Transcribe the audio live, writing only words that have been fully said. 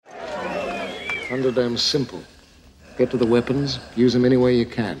Thunderdome's simple. Get to the weapons, use them any way you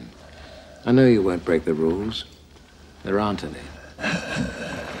can. I know you won't break the rules. There aren't any.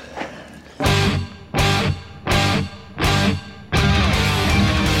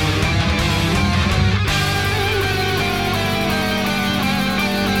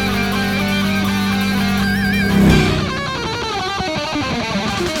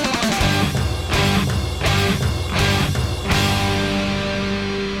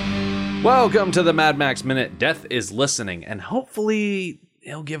 Welcome to the Mad Max Minute. Death is listening, and hopefully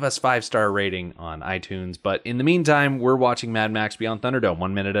he'll give us 5-star rating on iTunes. But in the meantime, we're watching Mad Max Beyond Thunderdome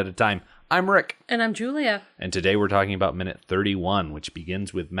 1 minute at a time. I'm Rick. And I'm Julia. And today we're talking about minute 31, which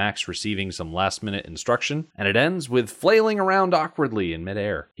begins with Max receiving some last-minute instruction, and it ends with flailing around awkwardly in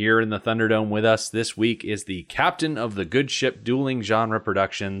midair. Here in the Thunderdome with us this week is the captain of the good ship Dueling Genre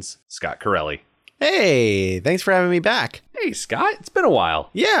Productions, Scott Corelli. Hey, thanks for having me back. Hey, Scott. It's been a while.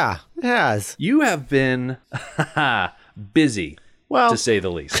 Yeah, it has. You have been busy, to say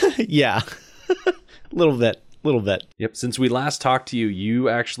the least. Yeah, a little bit. Yep. Since we last talked to you, you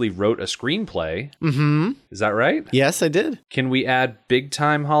actually wrote a screenplay. Mm-hmm. Is that right? Yes, I did. Can we add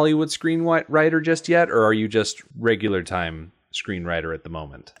big-time Hollywood screenwriter just yet, or are you just regular-time screenwriter at the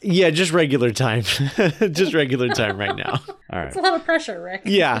moment? Yeah, just regular time. Just regular time right now. All right. It's a lot of pressure, Rick.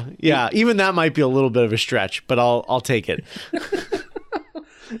 Yeah. Even that might be a little bit of a stretch, but I'll take it.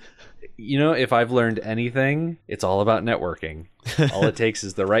 You know, if I've learned anything, it's all about networking. All it takes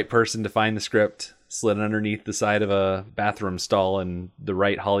is the right person to find the script, slid underneath the side of a bathroom stall in the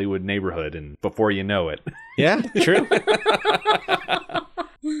right Hollywood neighborhood, and before you know it. Yeah, true.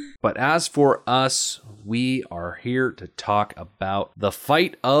 But as for us, we are here to talk about the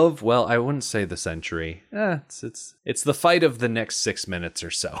fight of, well, I wouldn't say the century. It's the fight of the next 6 minutes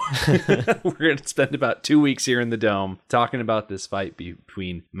or so. We're going to spend about 2 weeks here in the Dome talking about this fight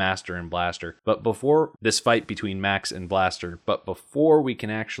between Master and Blaster. But before we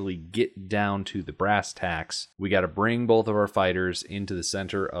can actually get down to the brass tacks, we got to bring both of our fighters into the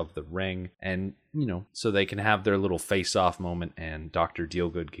center of the ring and, so they can have their little face-off moment and Dr.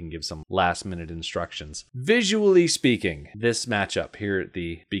 Dealgood can give some last-minute instructions. Visually speaking, this matchup here at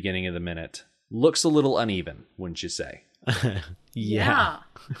the beginning of the minute looks a little uneven, wouldn't you say? Yeah.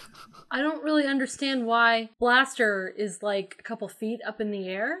 I don't really understand why Blaster is like a couple feet up in the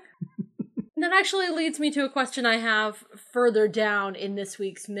air. That actually leads me to a question I have further down in this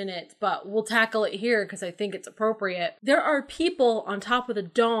week's minute, but we'll tackle it here because I think it's appropriate. There are people on top of the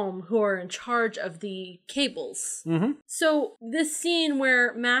dome who are in charge of the cables. Mm-hmm. So this scene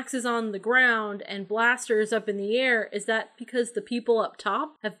where Max is on the ground and Blaster is up in the air, is that because the people up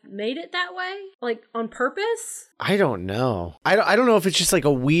top have made it that way? Like on purpose? I don't know. I don't know if it's just like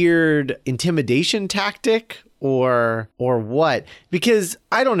a weird intimidation tactic or what, because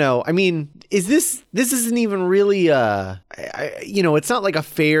I don't know. I mean, this isn't even really it's not like a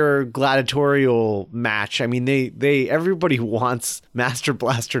fair gladiatorial match. I mean, everybody wants Master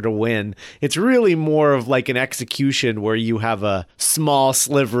Blaster to win. It's really more of like an execution where you have a small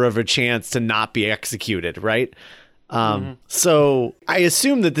sliver of a chance to not be executed, right? So I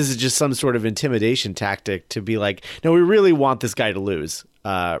assume that this is just some sort of intimidation tactic to be like, no, we really want this guy to lose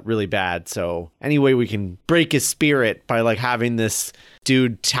really bad. So any way we can break his spirit by like having this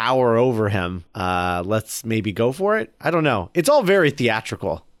dude tower over him, let's maybe go for it. I don't know. It's all very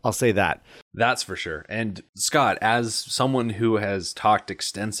theatrical. I'll say that. That's for sure. And Scott, as someone who has talked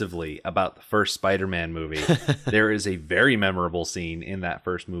extensively about the first Spider-Man movie, there is a very memorable scene in that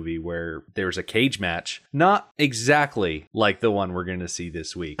first movie where there's a cage match, not exactly like the one we're going to see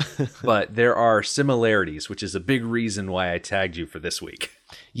this week, but there are similarities, which is a big you why I tagged you for this week.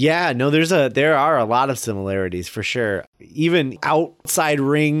 Yeah, no, there are a lot of similarities for sure. Even outside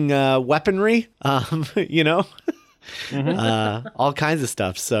ring weaponry, Mm-hmm. All kinds of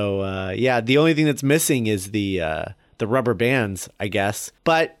stuff. So the only thing that's missing is the rubber bands, I guess.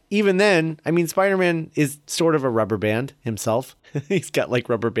 But even then, I mean, Spider-Man is sort of a rubber band himself. He's got like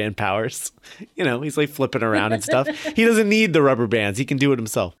rubber band powers. He's like flipping around and stuff. He doesn't need the rubber bands. He can do it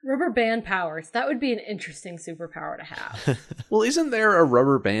himself. Rubber band powers. That would be an interesting superpower to have. Well, isn't there a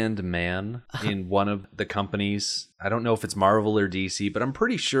rubber band man in one of the companies? I don't know if it's Marvel or DC, but I'm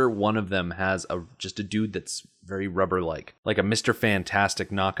pretty sure one of them has just a dude that's very rubber-like a Mr.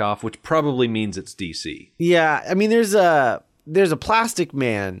 Fantastic knockoff, which probably means it's DC. Yeah, I mean, there's a Plastic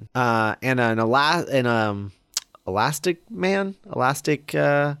Man and an Elastic Man,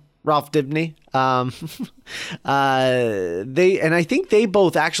 Ralph Dibny. I think they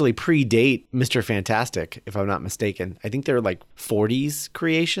both actually predate Mr. Fantastic, if I'm not mistaken. I think they're like 40s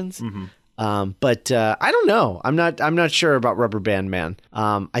creations. Mm-hmm. But I don't know. I'm not sure about Rubber Band Man.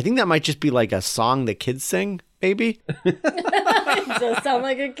 I think that might just be like a song that kids sing, maybe. It does sound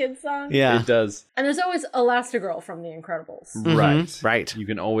like a kid's song. Yeah. It does. And there's always Elastigirl from The Incredibles. Right. You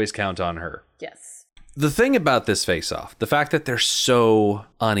can always count on her. Yes. The thing about this face-off, the fact that they're so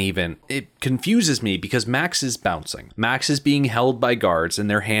uneven, it confuses me because Max is bouncing. Max is being held by guards and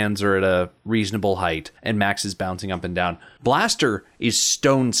their hands are at a reasonable height, and Max is bouncing up and down. Blaster is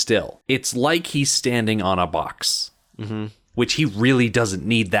stone still. It's like he's standing on a box, which he really doesn't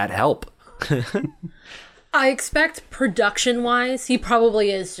need that help. I expect production-wise, he probably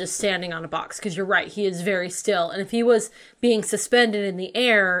is just standing on a box, because you're right, he is very still. And if he was being suspended in the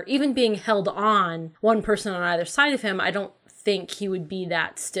air, even being held on, one person on either side of him, I don't think he would be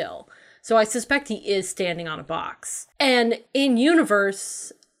that still. So I suspect he is standing on a box. And in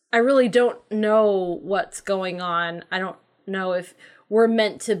universe, I really don't know what's going on. I don't know if we're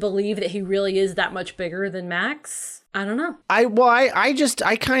meant to believe that he really is that much bigger than Max. I don't know.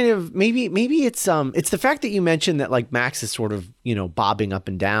 I kind of maybe it's the fact that you mentioned that like Max is sort of, bobbing up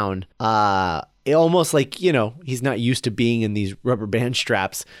and down. It almost like, he's not used to being in these rubber band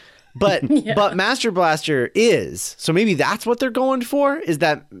straps. But but Master Blaster is. So maybe that's what they're going for, is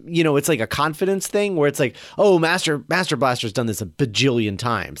that, it's like a confidence thing where it's like, oh, Master Blaster's done this a bajillion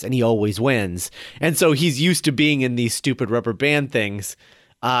times and he always wins. And so he's used to being in these stupid rubber band things.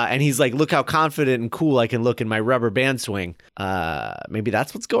 And he's like, look how confident and cool I can look in my rubber band swing. Maybe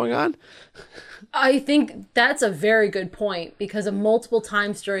that's what's going on. I think that's a very good point, because of multiple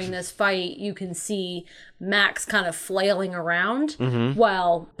times during this fight, you can see Max kind of flailing around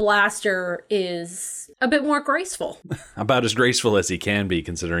while Blaster is a bit more graceful. About as graceful as he can be,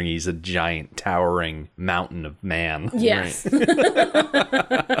 considering he's a giant, towering mountain of man. Yes.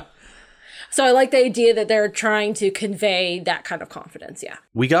 So I like the idea that they're trying to convey that kind of confidence, yeah.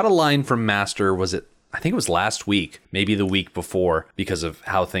 We got a line from Master, I think it was last week, maybe the week before, because of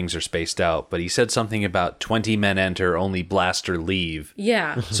how things are spaced out, but he said something about 20 men enter, only Blaster leave.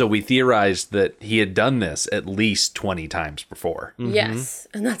 Yeah. So we theorized that he had done this at least 20 times before. Yes,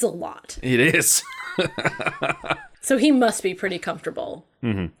 and that's a lot. It is. So he must be pretty comfortable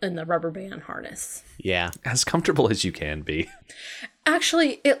in the rubber band harness. Yeah. As comfortable as you can be.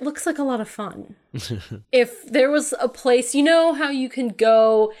 Actually, it looks like a lot of fun. If there was a place, you know how you can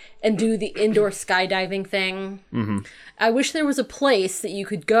go and do the indoor skydiving thing? I wish there was a place that you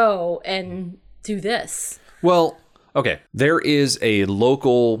could go and do this. Well, okay. There is a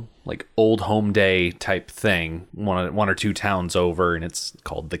local, like, old home day type thing, one or two towns over, and it's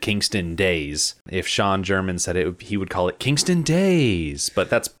called the Kingston Days. If Sean German said it, he would call it Kingston Days.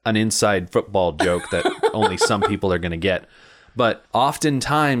 But that's an inside football joke that only some people are going to get. But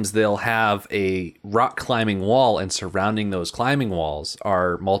oftentimes they'll have a rock climbing wall, and surrounding those climbing walls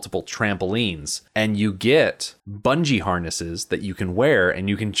are multiple trampolines. And you get bungee harnesses that you can wear, and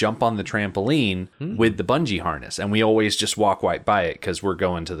you can jump on the trampoline with the bungee harness. And we always just walk right by it because we're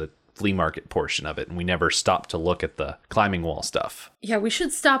going to the flea market portion of it, and we never stop to look at the climbing wall stuff. Yeah, we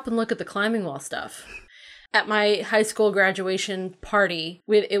should stop and look at the climbing wall stuff. At my high school graduation party,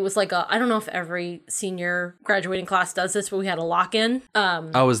 it was like I don't know if every senior graduating class does this, but we had a lock-in.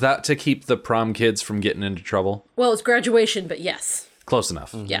 Oh, is that to keep the prom kids from getting into trouble? Well, it's graduation, but yes. Close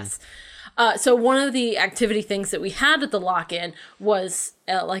enough. Yes. So one of the activity things that we had at the lock-in was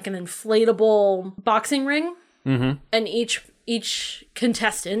like an inflatable boxing ring. And each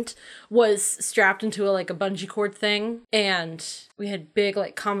contestant was strapped into a bungee cord thing, and we had big,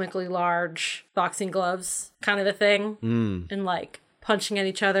 comically large boxing gloves kind of a thing, and punching at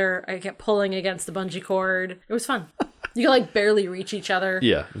each other. I kept pulling against the bungee cord. It was fun. You could barely reach each other.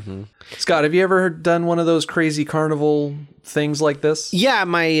 Yeah. Scott, have you ever done one of those crazy carnival things like this? Yeah, at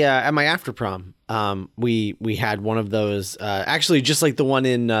my after prom, we had one of those. Actually, just like the one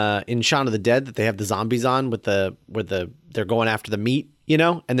in Shaun of the Dead that they have the zombies on where they're going after the meat,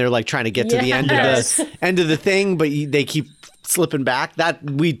 and they're trying to get to the end of the thing, but they keep slipping back. That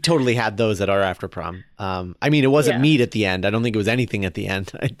we totally had those at our after prom. I mean, it wasn't meat at the end. I don't think it was anything at the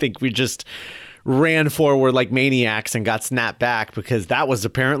end. I think we just ran forward like maniacs and got snapped back because that was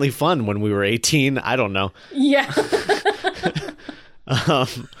apparently fun when we were 18. I don't know. Yeah.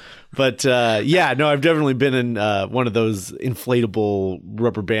 But I've definitely been in one of those inflatable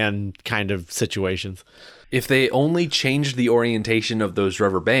rubber band kind of situations. If they only changed the orientation of those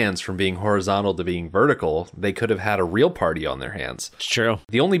rubber bands from being horizontal to being vertical, they could have had a real party on their hands. It's true.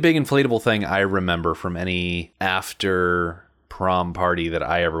 The only big inflatable thing I remember from any after prom party that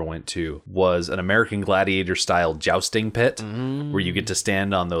I ever went to was an American Gladiator style jousting pit where you get to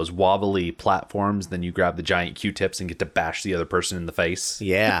stand on those wobbly platforms, then you grab the giant Q-tips and get to bash the other person in the face.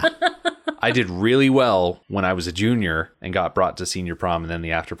 Yeah. I did really well when I was a junior and got brought to senior prom and then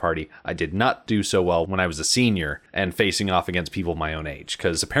the after party. I did not do so well when I was a senior and facing off against people my own age,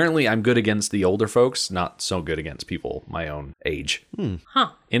 because apparently I'm good against the older folks, not so good against people my own age.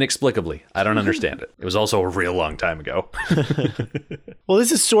 Huh. Inexplicably. I don't understand it. It was also a real long time ago. Well,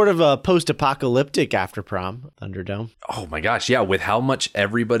 this is sort of a post-apocalyptic after prom, Thunderdome. Oh my gosh, yeah, with how much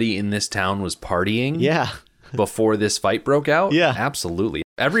everybody in this town was partying. Yeah. Before this fight broke out? Yeah. Absolutely.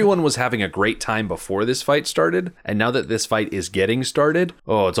 Everyone was having a great time before this fight started, and now that this fight is getting started,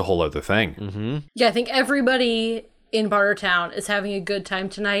 oh, it's a whole other thing. Mm-hmm. Yeah, I think everybody in Bartertown is having a good time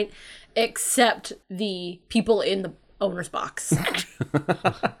tonight, except the people in the owner's box.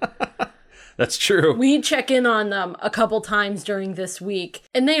 That's true. We check in on them a couple times during this week,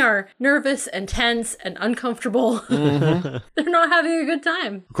 and they are nervous and tense and uncomfortable. Mm-hmm. They're not having a good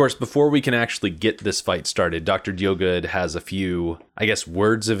time. Of course, before we can actually get this fight started, Dr. Dealgood has a few, I guess,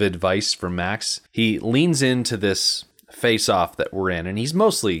 words of advice for Max. He leans into this face-off that we're in, and he's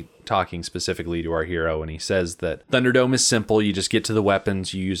mostly talking specifically to our hero, and he says that Thunderdome is simple. You just get to the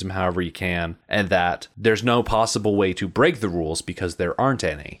weapons, you use them however you can, and that there's no possible way to break the rules because there aren't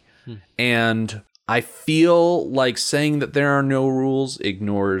any. And I feel like saying that there are no rules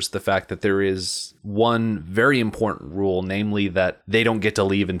ignores the fact that there is one very important rule, namely that they don't get to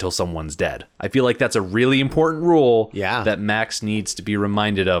leave until someone's dead. I feel like that's a really important rule that Max needs to be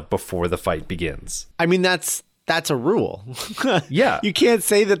reminded of before the fight begins. I mean, that's a rule. Yeah. You can't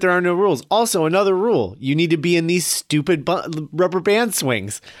say that there are no rules. Also, another rule. You need to be in these stupid rubber band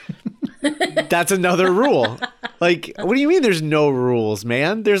swings. That's another rule. Like, what do you mean there's no rules,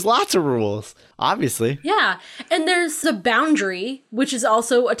 man? There's lots of rules, obviously. Yeah, and there's a boundary, which is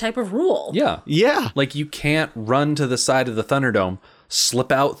also a type of rule. Yeah. Yeah. Like, you can't run to the side of the Thunderdome,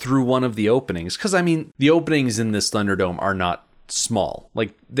 slip out through one of the openings. Because, I mean, the openings in this Thunderdome are not small.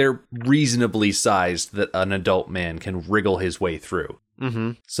 Like, they're reasonably sized that an adult man can wriggle his way through.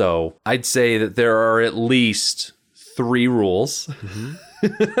 Mm-hmm. So I'd say that there are at least 3 rules.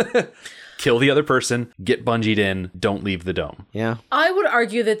 Mm-hmm. Kill the other person, get bungeed in, don't leave the dome. Yeah. I would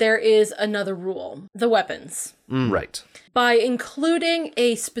argue that there is another rule, the weapons. Right. By including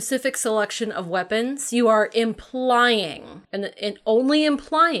a specific selection of weapons, you are implying, and only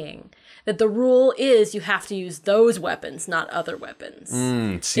implying, that the rule is you have to use those weapons, not other weapons.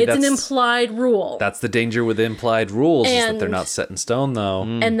 See, it's an implied rule. That's the danger with implied rules, is that they're not set in stone, though.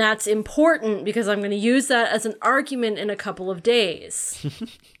 And that's important because I'm going to use that as an argument in a couple of days.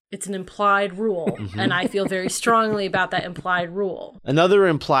 It's an implied rule, and I feel very strongly about that implied rule. Another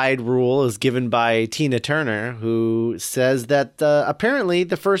implied rule is given by Tina Turner, who says that apparently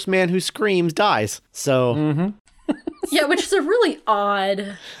the first man who screams dies. So, Yeah, which is a really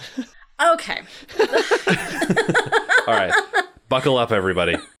odd... Okay. All right. Buckle up,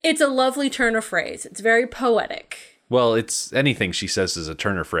 everybody. It's a lovely turn of phrase. It's very poetic. Well, it's anything she says is a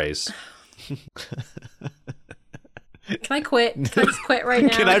Turner phrase. Can I quit? Can I just quit right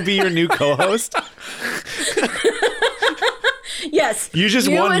now? can I be your new co-host? Yes. You just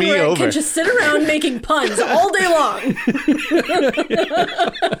won and me Rick over. can just sit around making puns all day long.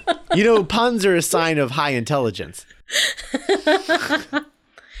 You know, puns are a sign of high intelligence.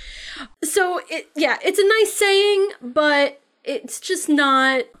 So, it's a nice saying, but it's just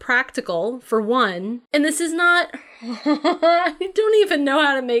not practical, for one. And this is not... I don't even know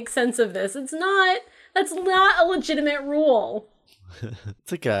how to make sense of this. That's not a legitimate rule.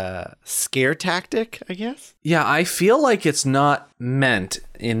 It's like a scare tactic, I guess. Yeah, I feel like it's not meant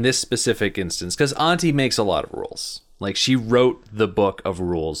in this specific instance, because Auntie makes a lot of rules. Like, she wrote the book of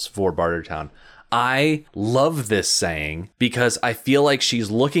rules for Bartertown. I love this saying because I feel like she's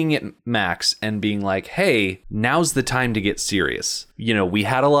looking at Max and being like, hey, now's the time to get serious. You know, we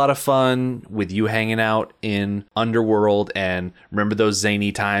had a lot of fun with you hanging out in Underworld, and remember those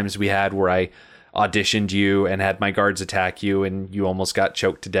zany times we had where I auditioned you and had my guards attack you and you almost got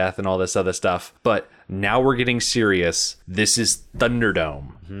choked to death and all this other stuff. But now we're getting serious. This is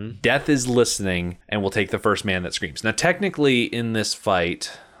Thunderdome. Mm-hmm. Death is listening and will take the first man that screams. Now, technically in this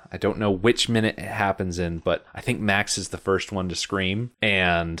fight, I don't know which minute it happens in, but I think Max is the first one to scream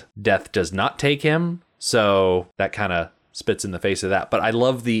and Death does not take him. So that kind of spits in the face of that. But I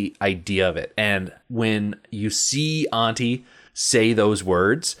love the idea of it. And when you see Auntie say those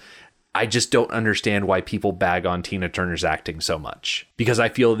words, I just don't understand why people bag on Tina Turner's acting so much, because I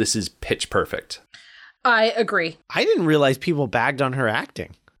feel this is pitch perfect. I agree. I didn't realize people bagged on her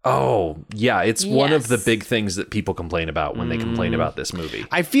acting. Oh, yeah. It's one of the Yes. big things that people complain about when they complain about this movie.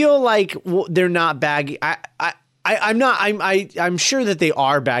 I feel like they're not bagging. I'm sure that they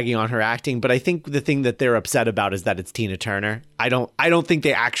are bagging on her acting, but I think the thing that they're upset about is that it's Tina Turner. I don't think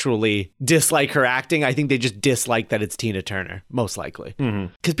they actually dislike her acting. I think they just dislike that it's Tina Turner, most likely.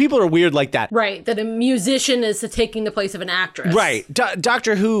 Because people are weird like that. Right, that a musician is taking the place of an actress. Right.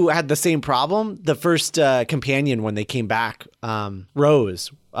 Doctor Who had the same problem. The first companion when they came back,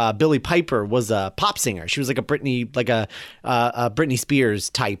 Rose, Billie Piper was a pop singer. She was like a Britney Spears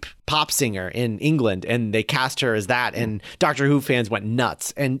type pop singer in England, and they cast her as that, and Doctor Who fans went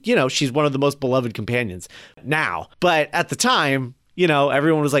nuts. And, she's one of the most beloved companions now. But at the time,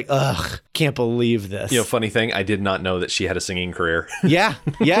 everyone was like, ugh, can't believe this. Funny thing, I did not know that she had a singing career. Yeah.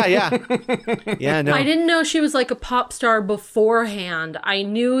 Yeah, no. I didn't know she was like a pop star beforehand. I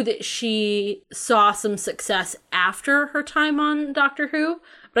knew that she saw some success after her time on Doctor Who,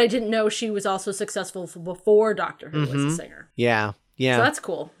 but I didn't know she was also successful before Doctor Who as a singer. Yeah. So that's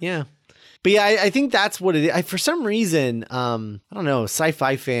cool. Yeah. But yeah, I think that's what it is. For some reason, I don't know,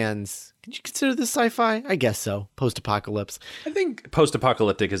 sci-fi fans, could you consider this sci-fi? I guess so. Post-apocalypse. I think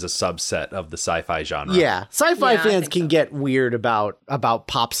post-apocalyptic is a subset of the sci-fi genre. Yeah. Sci-fi Yeah, I fans think can so. get weird about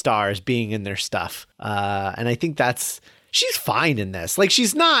pop stars being in their stuff. And I think she's fine in this. Like,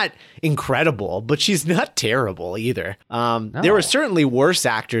 she's not incredible, but she's not terrible either. There were certainly worse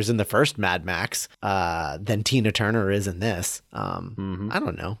actors in the first Mad Max than Tina Turner is in this. I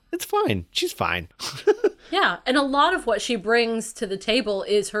don't know. It's fine. She's fine. Yeah, and a lot of what she brings to the table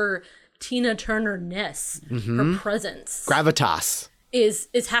is her Tina Turner-ness, her presence. Gravitas. Is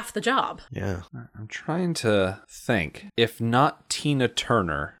half the job. Yeah. I'm trying to think. If not Tina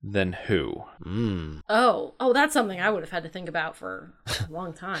Turner, then who? Oh, that's something I would have had to think about for a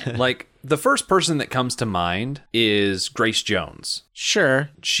long time. Like, the first person that comes to mind is Grace Jones. Sure.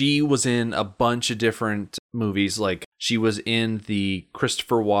 She was in a bunch of different movies. Like, she was in the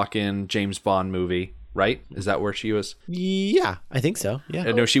Christopher Walken James Bond movie, right? Is that where she was? Yeah, I think so. Yeah.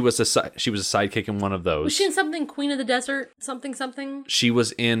 No, she was a sidekick in one of those. Was she in something Queen of the Desert? Something? She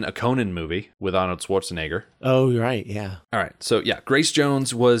was in a Conan movie with Arnold Schwarzenegger. Oh, you're right. Yeah. All right. So, yeah, Grace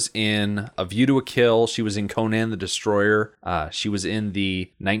Jones was in A View to a Kill. She was in Conan the Destroyer. She was in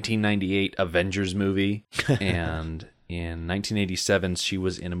the 1998 Avengers movie. And in 1987, she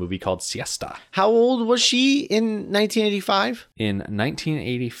was in a movie called Siesta. How old was she in 1985? In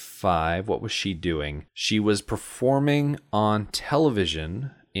 1985, what was she doing? She was performing on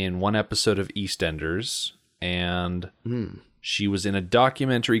television in one episode of EastEnders, and she was in a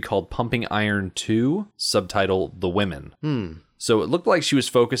documentary called Pumping Iron 2, subtitled The Women. So it looked like she was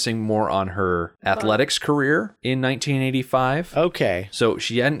focusing more on her athletics career in 1985. Okay. So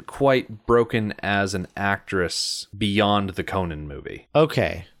she hadn't quite broken as an actress beyond the Conan movie.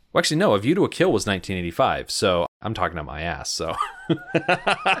 Okay. Well, actually, no, A View to a Kill was 1985, so I'm talking out my ass, so.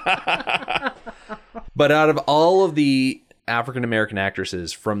 But out of all of the African-American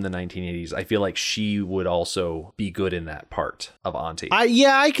actresses from the 1980s, I feel like she would also be good in that part of Auntie.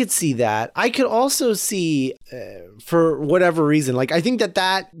 I could see that. I could also see, for whatever reason, like, I think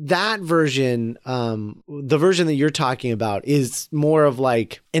that version, the version that you're talking about is more of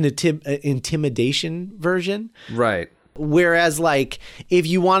like an intimidation version. Right. Whereas, like, if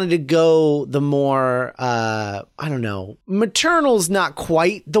you wanted to go the more, I don't know, maternal's not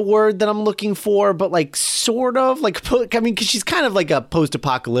quite the word that I'm looking for, but like sort of like, because she's kind of like a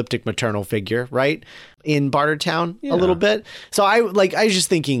post-apocalyptic maternal figure, right? In Bartertown a little bit. So I was just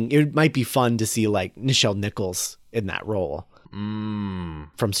thinking it might be fun to see like Nichelle Nichols in that role.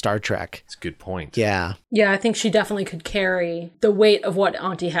 From Star Trek. That's a good point. Yeah. Yeah, I think she definitely could carry the weight of what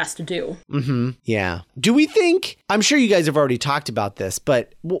Auntie has to do. Yeah. Do we think, I'm sure you guys have already talked about this,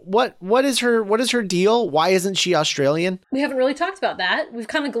 but what is her deal? Why isn't she Australian? We haven't really talked about that. We've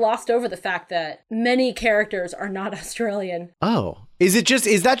kind of glossed over the fact that many characters are not Australian. Oh. Is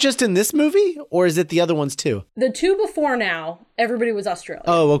that just in this movie, or is it the other ones too? The two before now, everybody was Australian.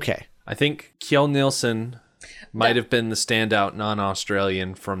 Oh, okay. I think Kjell Nielsen might have been the standout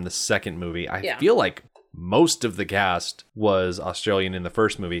non-Australian from the second movie. I feel like most of the cast was Australian in the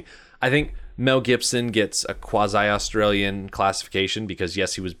first movie. I think Mel Gibson gets a quasi-Australian classification because,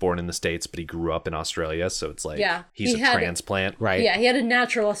 yes, he was born in the States, but he grew up in Australia, so it's like he's a transplant. Right. Yeah, he had a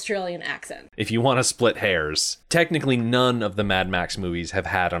natural Australian accent. If you want to split hairs, technically none of the Mad Max movies have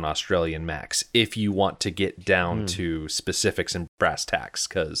had an Australian Max, if you want to get down to specifics and brass tacks,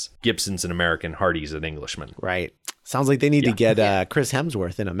 because Gibson's an American, Hardy's an Englishman. Right. Sounds like they need to get Chris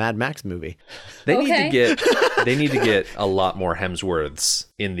Hemsworth in a Mad Max movie. They need to get a lot more Hemsworths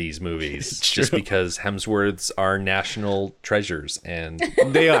in these movies, just because Hemsworths are national treasures, and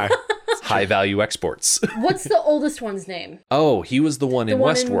They are. high value exports. What's the oldest one's name? Oh, he was the one The in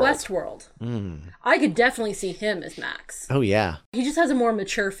one Westworld. in Westworld. I could definitely see him as Max. Oh yeah. He just has a more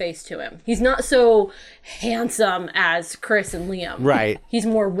mature face to him. He's not so handsome as Chris and Liam. Right. He's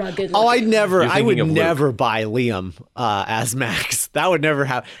more rugged. Oh, looking. I would thinking of Luke. never buy Liam as Max. That would never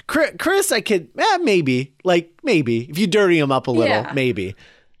happen. Chris, I could, maybe. Like, maybe. If you dirty him up a little, Yeah. maybe.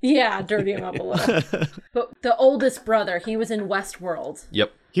 Yeah, dirty him up a little. But the oldest brother, he was in Westworld.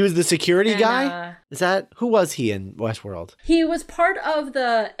 Yep. He was the security And, guy? Who was he in Westworld? He was part of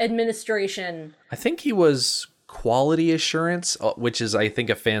the administration. I think he was quality assurance, which is, I think,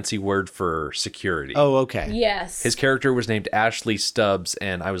 a fancy word for security. Oh, okay. Yes. His character was named Ashley Stubbs,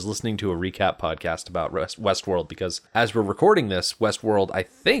 and I was listening to a recap podcast about Westworld because as we're recording this, Westworld, I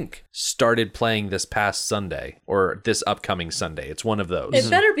think, started playing this past Sunday or this upcoming Sunday. It's one of those. It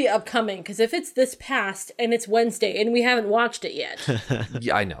better be upcoming, because if it's this past and it's Wednesday and we haven't watched it yet.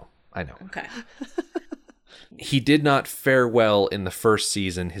 Yeah, I know. Okay. He did not fare well in the first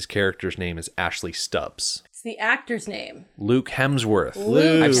season. His character's name is Ashley Stubbs. It's the actor's name. Luke Hemsworth.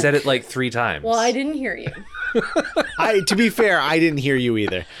 Luke. I've said it like 3 times. Well, I didn't hear you. To be fair, I didn't hear you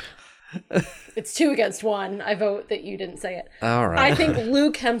either. It's 2 against 1. I vote that you didn't say it. All right. I think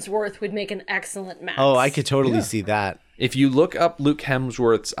Luke Hemsworth would make an excellent Max. Oh, I could totally see that. If you look up Luke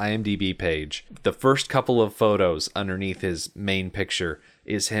Hemsworth's IMDb page, the first couple of photos underneath his main picture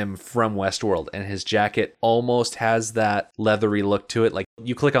is him from Westworld, and his jacket almost has that leathery look to it. Like,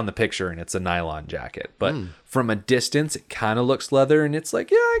 you click on the picture and it's a nylon jacket, but from a distance it kind of looks leather, and it's like,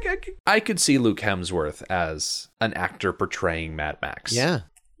 yeah, I could see Luke Hemsworth as an actor portraying Mad Max. Yeah.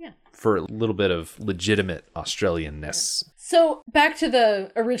 For a little bit of legitimate Australianness. So, back to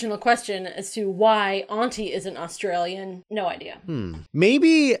the original question as to why Auntie isn't Australian. No idea.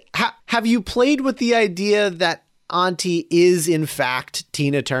 Maybe, have you played with the idea that Auntie is in fact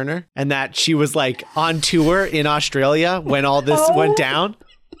Tina Turner and that she was like on tour in Australia when all this went down?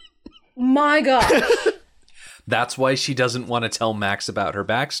 My God. That's why she doesn't want to tell Max about her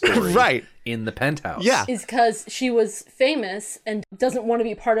backstory Right. in the penthouse. Yeah. Is because she was famous and doesn't want to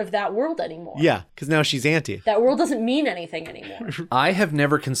be part of that world anymore. Yeah, because now she's Auntie. That world doesn't mean anything anymore. I have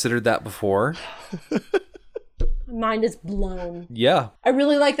never considered that before. My mind is blown. Yeah. I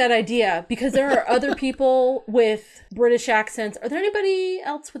really like that idea because there are other people with British accents. Are there anybody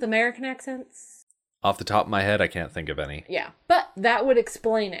else with American accents? Off the top of my head, I can't think of any. Yeah, but that would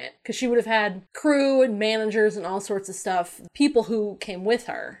explain it because she would have had crew and managers and all sorts of stuff, people who came with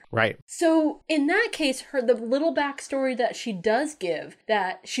her. Right. So in that case, the little backstory that she does give,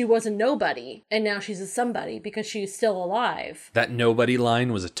 that she was a nobody and now she's a somebody because she's still alive. That nobody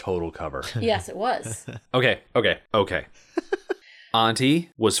line was a total cover. Yes, it was. Okay.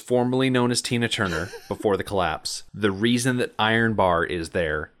 Auntie was formerly known as Tina Turner before the collapse. The reason that Iron Bar is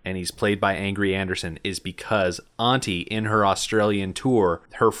there, and he's played by Angry Anderson, is because Auntie, in her Australian tour,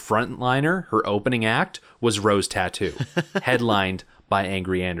 her frontliner, her opening act, was Rose Tattoo, headlined by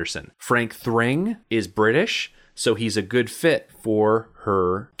Angry Anderson. Frank Thring is British, so he's a good fit for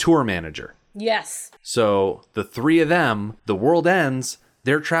her tour manager. Yes. So the 3 of them, the world ends,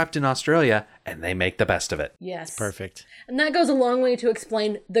 they're trapped in Australia, and they make the best of it. Yes. Perfect. And that goes a long way to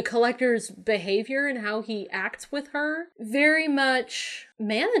explain the collector's behavior and how he acts with her. Very much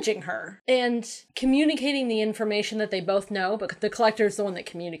managing her and communicating the information that they both know, but the collector's the one that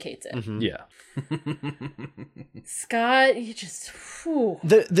communicates it. Yeah. Scott, you just... whew.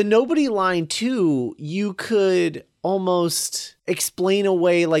 The nobody line too, you could almost explain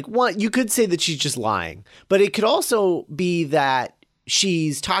away, like, one, you could say that she's just lying, but it could also be that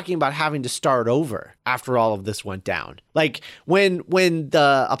she's talking about having to start over after all of this went down. Like when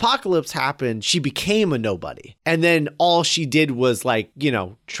the apocalypse happened, she became a nobody. And then all she did was, like, you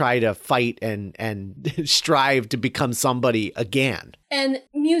know, try to fight and strive to become somebody again. And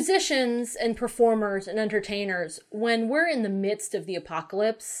musicians and performers and entertainers, when we're in the midst of the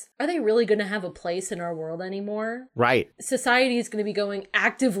apocalypse, are they really going to have a place in our world anymore? Right. Society is going to be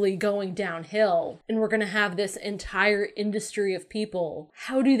actively going downhill, and we're going to have this entire industry of people.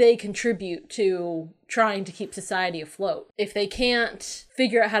 How do they contribute to trying to keep society afloat? If they can't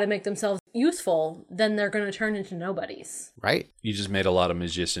figure out how to make themselves useful, then they're going to turn into nobodies. Right. You just made a lot of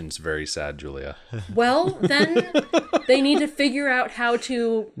musicians very sad, Julia. Well, then they need to figure out how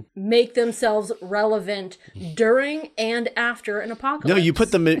to make themselves relevant during and after an apocalypse. No, you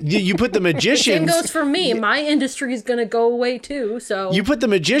put the Same magicians. goes for me. My industry is going to go away too. So You put the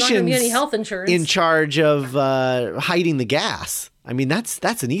there's not magicians going to be any health insurance. in charge of hiding the gas. I mean, that's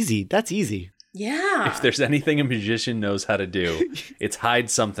easy. Yeah. If there's anything a magician knows how to do, it's hide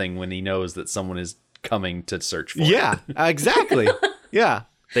something when he knows that someone is coming to search for it. Yeah, exactly. Yeah.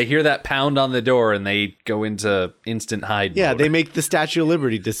 They hear that pound on the door and they go into instant hide Yeah, mode. they make the Statue of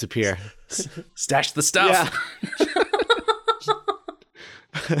Liberty disappear. Stash the stuff. Yeah.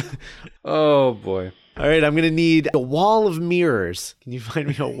 Oh, boy. All right, I'm going to need a wall of mirrors. Can you find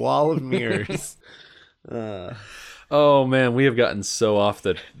me a wall of mirrors? Oh, man, we have gotten so off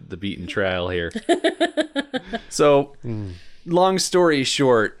the beaten trail here. So... Long story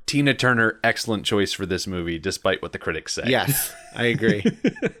short, Tina Turner, excellent choice for this movie, despite what the critics say. Yes, I agree.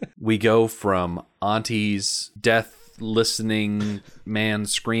 We go from Auntie's death listening, man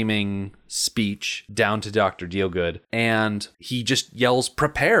screaming speech down to Dr. Dealgood, and he just yells,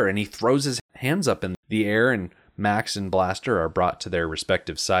 prepare, and he throws his hands up in the air, and Max and Blaster are brought to their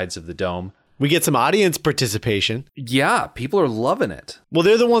respective sides of the dome. We get some audience participation. Yeah, people are loving it. Well,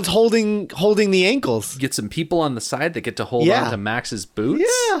 they're the ones holding the ankles. Get some people on the side that get to hold Yeah. on to Max's boots.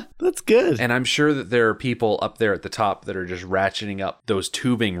 Yeah, that's good. And I'm sure that there are people up there at the top that are just ratcheting up those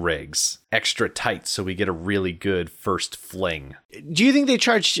tubing rigs extra tight so we get a really good first fling. Do you think they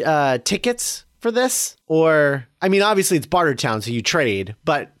charge tickets for this? Or, I mean, obviously it's Bartertown, so you trade,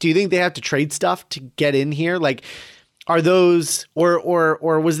 but do you think they have to trade stuff to get in here? Like, are those, or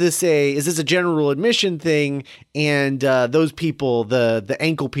was this is this a general admission thing? And those people, the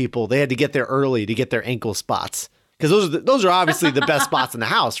ankle people, they had to get there early to get their ankle spots. Because those are obviously the best spots in the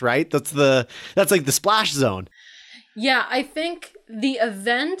house, right? That's like the splash zone. Yeah, I think the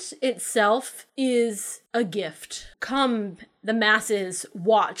event itself is a gift. Come, the masses,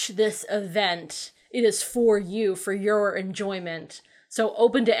 watch this event. It is for you, for your enjoyment. So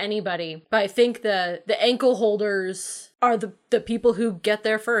open to anybody. But I think the ankle holders are the people who get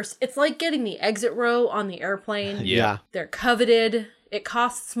there first. It's like getting the exit row on the airplane. Yeah. They're coveted. It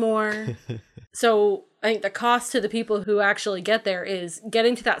costs more. So I think the cost to the people who actually get there is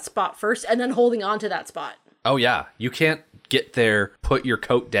getting to that spot first and then holding on to that spot. Oh, yeah. You can't get there, put your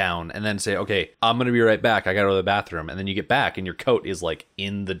coat down, and then say, okay, I'm going to be right back. I got to go to the bathroom. And then you get back and your coat is like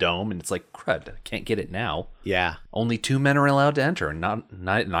in the dome and it's like, crud, I can't get it now. Yeah. Only 2 men are allowed to enter and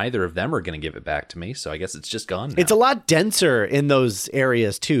neither of them are going to give it back to me. So I guess it's just gone now. It's a lot denser in those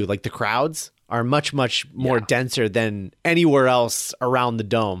areas too. Like the crowds are much, much more denser than anywhere else around the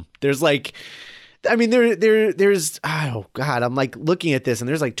dome. There's like, I mean, there's, oh God, I'm like looking at this and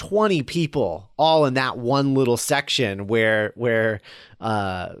there's like 20 people all in that one little section where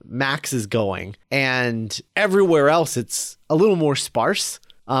Max is going, and everywhere else it's a little more sparse.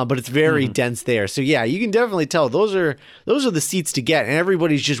 But it's very dense there. So yeah, you can definitely tell those are the seats to get, and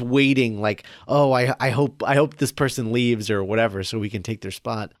everybody's just waiting like, oh, I hope this person leaves or whatever so we can take their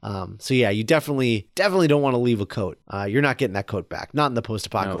spot. So yeah, you definitely don't want to leave a coat. You're not getting that coat back. Not in the No,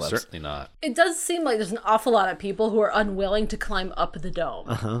 post-apocalypse. certainly not. It does seem like there's an awful lot of people who are unwilling to climb up the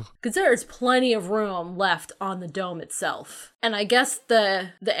dome. Because there's plenty of room left on the dome itself. And I guess the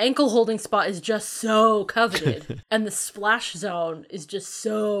ankle holding spot is just so coveted. And the splash zone is just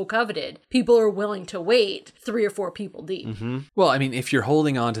so coveted. People are willing to wait 3 or 4 people deep. Well, I mean, if you're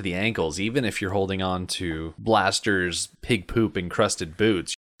holding on to the ankles, even if you're holding on to Blaster's pig poop encrusted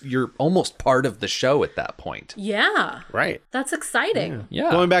boots, you're almost part of the show at that point. Yeah. Right. That's exciting.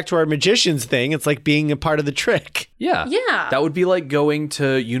 Yeah. Going back to our magicians thing, it's like being a part of the trick. Yeah. Yeah. That would be like going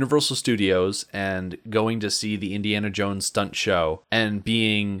to Universal Studios and going to see the Indiana Jones stunt show and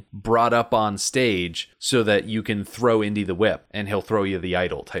being brought up on stage so that you can throw Indy the whip and he'll throw you the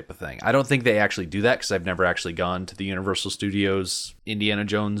idol type of thing. I don't think they actually do that because I've never actually gone to the Universal Studios Indiana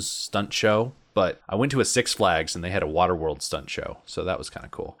Jones stunt show. But I went to a Six Flags and they had a Waterworld stunt show, so that was kind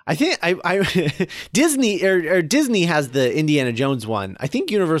of cool. I think I Disney or Disney has the Indiana Jones one. I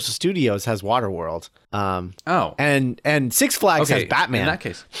think Universal Studios has Waterworld. Oh, And Six Flags has Batman. In that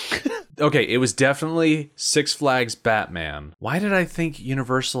case, okay, it was definitely Six Flags Batman. Why did I think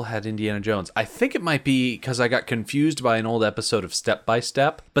Universal had Indiana Jones? I think it might be because I got confused by an old episode of Step by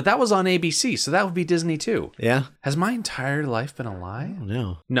Step, but that was on ABC, so that would be Disney too. Yeah. Has my entire life been a lie?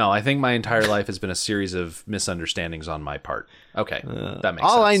 No. No, I think my entire life has been a series of misunderstandings on my part. Okay, that makes sense.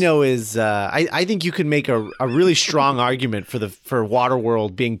 All I know is I think you could make a really strong argument for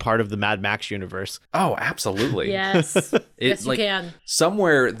Waterworld being part of the Mad Max universe. Oh, absolutely. Yes. Yes, you can.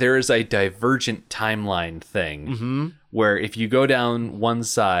 Somewhere there is a divergent timeline thing where if you go down one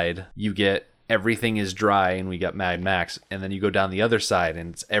side, you get everything is dry and we got Mad Max, and then you go down the other side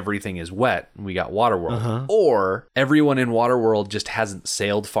and it's everything is wet and we got Waterworld. Or everyone in Waterworld just hasn't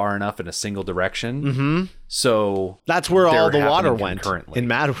sailed far enough in a single direction. So That's where all the they're water happening went concurrently. in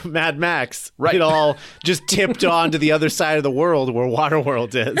Mad Max. Right. It all just tipped on to the other side of the world where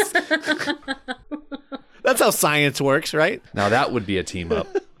Waterworld is. That's how science works, right? Now that would be a team up.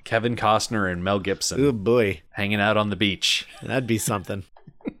 Kevin Costner and Mel Gibson Oh boy, hanging out on the beach. that'd be something.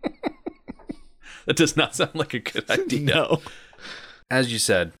 That does not sound like a good idea. No. As you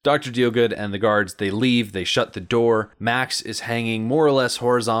said, Dr. Dealgood and the guards, they leave, they shut the door. Max is hanging more or less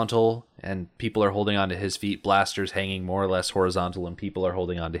horizontal, and people are holding onto his feet. Blaster's hanging more or less horizontal, and people are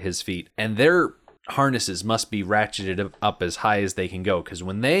holding onto his feet. And their harnesses must be ratcheted up as high as they can go, because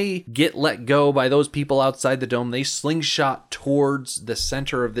when they get let go by those people outside the dome, they slingshot towards the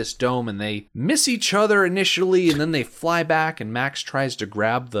center of this dome, and they miss each other initially, and then they fly back, and Max tries to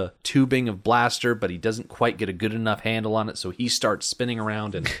grab the tubing of Blaster, but he doesn't quite get a good enough handle on it, so he starts spinning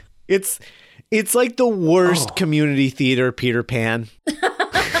around, and It's like the worst community theater Peter Pan.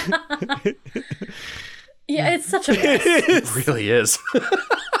 Yeah, it's such a mess. it really is.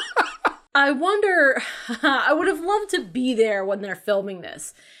 I wonder, I would have loved to be there when they're filming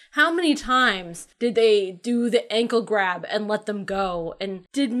this. How many times did they do the ankle grab and let them go? And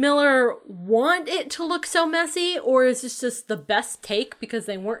did Miller want it to look so messy, or is this just the best take because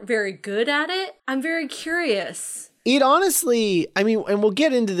they weren't very good at it? I'm very curious. It honestly, I mean, and we'll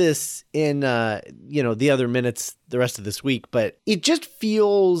get into this in, the other minutes the rest of this week, but it just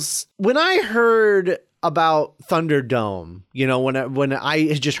feels, when I heard about Thunderdome, when I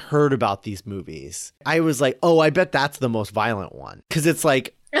had just heard about these movies, I was like, oh, I bet that's the most violent one. Because it's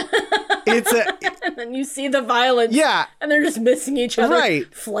like, And then you see the violence. Yeah. And they're just missing each other.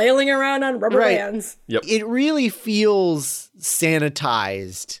 Right. Flailing around on rubber bands. Yep. It really feels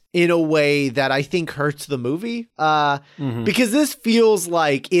sanitized in a way that I think hurts the movie. Because this feels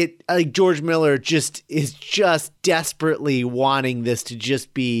like George Miller is just desperately wanting this to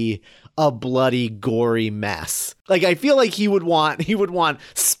just be a bloody, gory mess. Like, I feel like he would want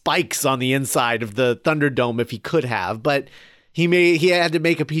spikes on the inside of the Thunderdome if he could have, but he had to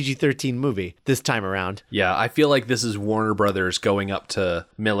make a PG-13 movie this time around. Yeah, I feel like this is Warner Brothers going up to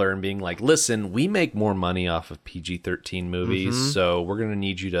Miller and being like, listen, we make more money off of PG-13 movies, so we're going to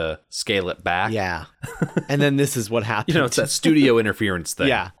need you to scale it back. Yeah. And then this is what happened. It's that studio interference thing.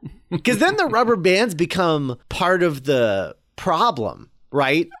 Yeah. Because then the rubber bands become part of the problem,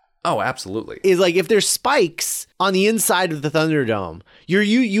 right? Oh, absolutely. Is like, if there's spikes on the inside of the Thunderdome,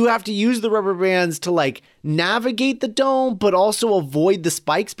 you have to use the rubber bands to like navigate the dome, but also avoid the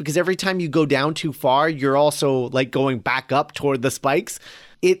spikes, because every time you go down too far, you're also like going back up toward the spikes.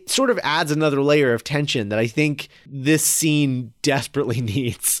 It sort of adds another layer of tension that I think this scene desperately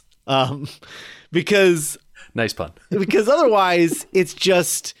needs. Because Nice pun. Because otherwise, it's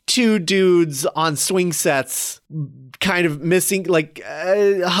just two dudes on swing sets kind of missing, like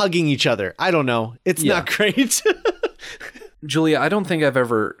hugging each other. I don't know. It's not great. Julia, I don't think I've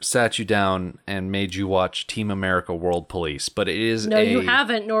ever sat you down and made you watch Team America World Police, but it is No, you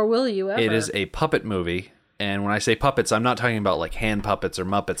haven't, nor will you ever. It is a puppet movie. And when I say puppets, I'm not talking about like hand puppets or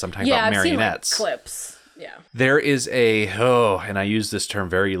Muppets. I'm talking about I've marionettes. seen, like, clips. Yeah. There is and I use this term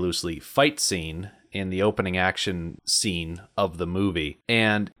very loosely, fight scene in the opening action scene of the movie.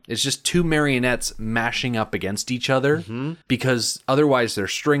 And it's just two marionettes mashing up against each other because otherwise their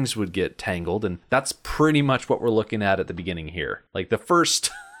strings would get tangled. And that's pretty much what we're looking at the beginning here. Like the first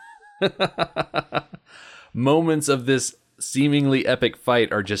moments of this seemingly epic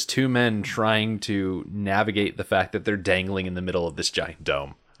fight are just two men trying to navigate the fact that they're dangling in the middle of this giant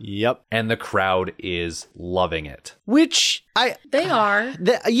dome. Yep. And the crowd is loving it. Which they are.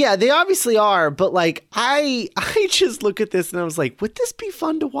 They obviously are. But like, I just look at this and I was like, would this be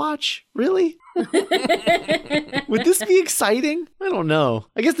fun to watch? Really? Would this be exciting? I don't know.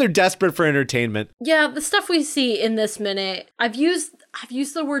 I guess they're desperate for entertainment. Yeah, the stuff we see in this minute, I've used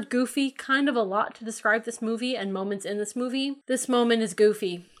the word goofy kind of a lot to describe this movie and moments in this movie. This moment is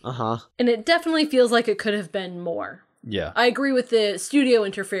goofy. And it definitely feels like it could have been more. Yeah. I agree with the studio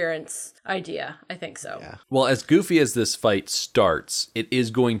interference idea. I think so. Yeah. Well, as goofy as this fight starts, it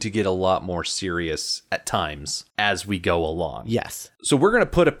is going to get a lot more serious at times as we go along. Yes. So we're going to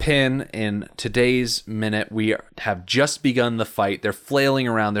put a pin in today's minute. We have just begun the fight. They're flailing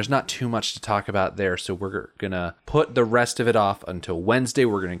around. There's not too much to talk about there. So we're going to put the rest of it off until Wednesday.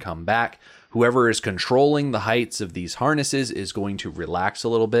 We're going to come back. Whoever is controlling the heights of these harnesses is going to relax a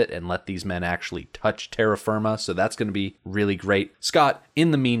little bit and let these men actually touch terra firma. So that's going to be really great. Scott,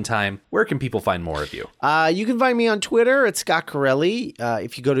 in the meantime, where can people find more of you? You can find me on Twitter at Scott Corelli.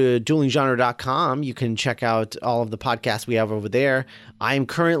 If you go to duelinggenre.com, you can check out all of the podcasts we have over there. I am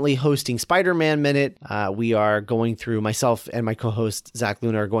currently hosting Spider-Man Minute. We are going through, myself and my co-host Zach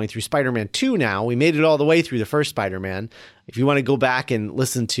Luna are going through Spider-Man 2 now. We made it all the way through the first Spider-Man. If you want to go back and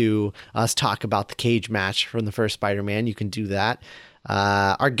listen to us talk about the cage match from the first Spider-Man, you can do that.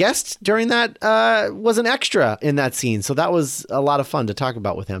 Our guest during that was an extra in that scene, so that was a lot of fun to talk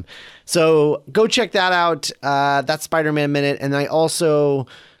about with him. So go check that out. That's Spider-Man Minute. And I also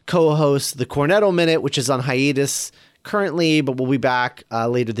co-host the Cornetto Minute, which is on hiatus currently, but we'll be back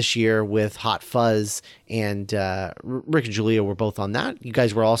later this year with Hot Fuzz, and Rick and Julia were both on that. You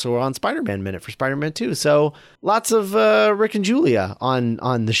guys were also on Spider-Man Minute for Spider-Man 2. So lots of Rick and Julia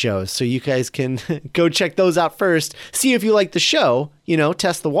on the show. So you guys can go check those out first. See if you like the show,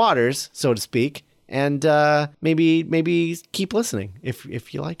 test the waters, so to speak. And maybe keep listening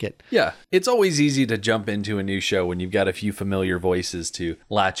if you like it. Yeah, it's always easy to jump into a new show when you've got a few familiar voices to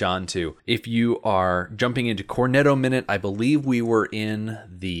latch on to. If you are jumping into Cornetto Minute, I believe we were in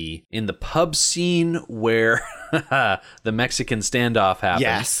the pub scene where the Mexican standoff happened.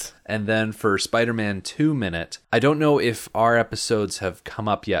 Yes. And then for Spider-Man 2 Minute, I don't know if our episodes have come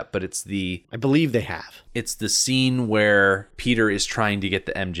up yet, but I believe they have. It's the scene where Peter is trying to get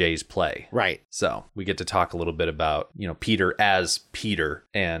the MJ's play. Right. So we get to talk a little bit about, Peter as Peter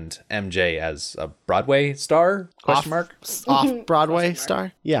and MJ as a Broadway star? Off Broadway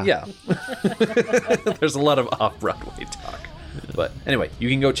star? Yeah. Yeah. There's a lot of off-Broadway talk. But anyway, you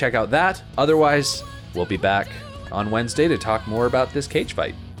can go check out that. Otherwise, we'll be back on Wednesday to talk more about this cage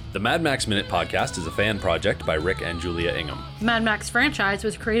fight. The Mad Max Minute podcast is a fan project by Rick and Julia Ingham. Mad Max franchise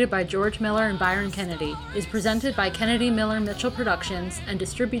was created by George Miller and Byron Kennedy, is presented by Kennedy Miller Mitchell Productions, and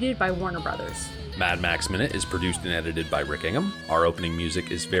distributed by Warner Brothers. Mad Max Minute is produced and edited by Rick Ingham. Our opening music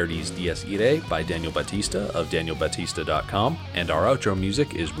is Verdi's Dies Irae by Daniel Batista of danielbatista.com. And our outro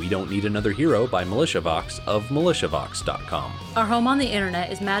music is We Don't Need Another Hero by Militia Vox of militiavox.com. Our home on the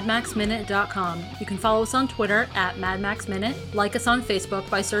internet is madmaxminute.com. You can follow us on Twitter at madmaxminute, like us on Facebook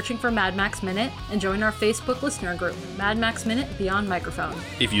by searching for Mad Max Minute, and join our Facebook listener group, Mad Max Minute Beyond Microphone.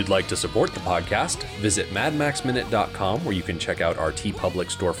 If you'd like to support the podcast, visit madmaxminute.com, where you can check out our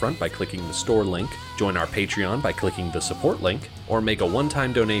TeePublic storefront by clicking the store link, join our Patreon by clicking the support link, or make a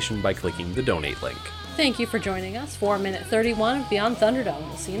one-time donation by clicking the donate link. Thank you for joining us for Minute 31 of Beyond Thunderdome.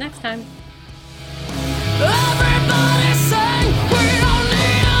 We'll see you next time. Every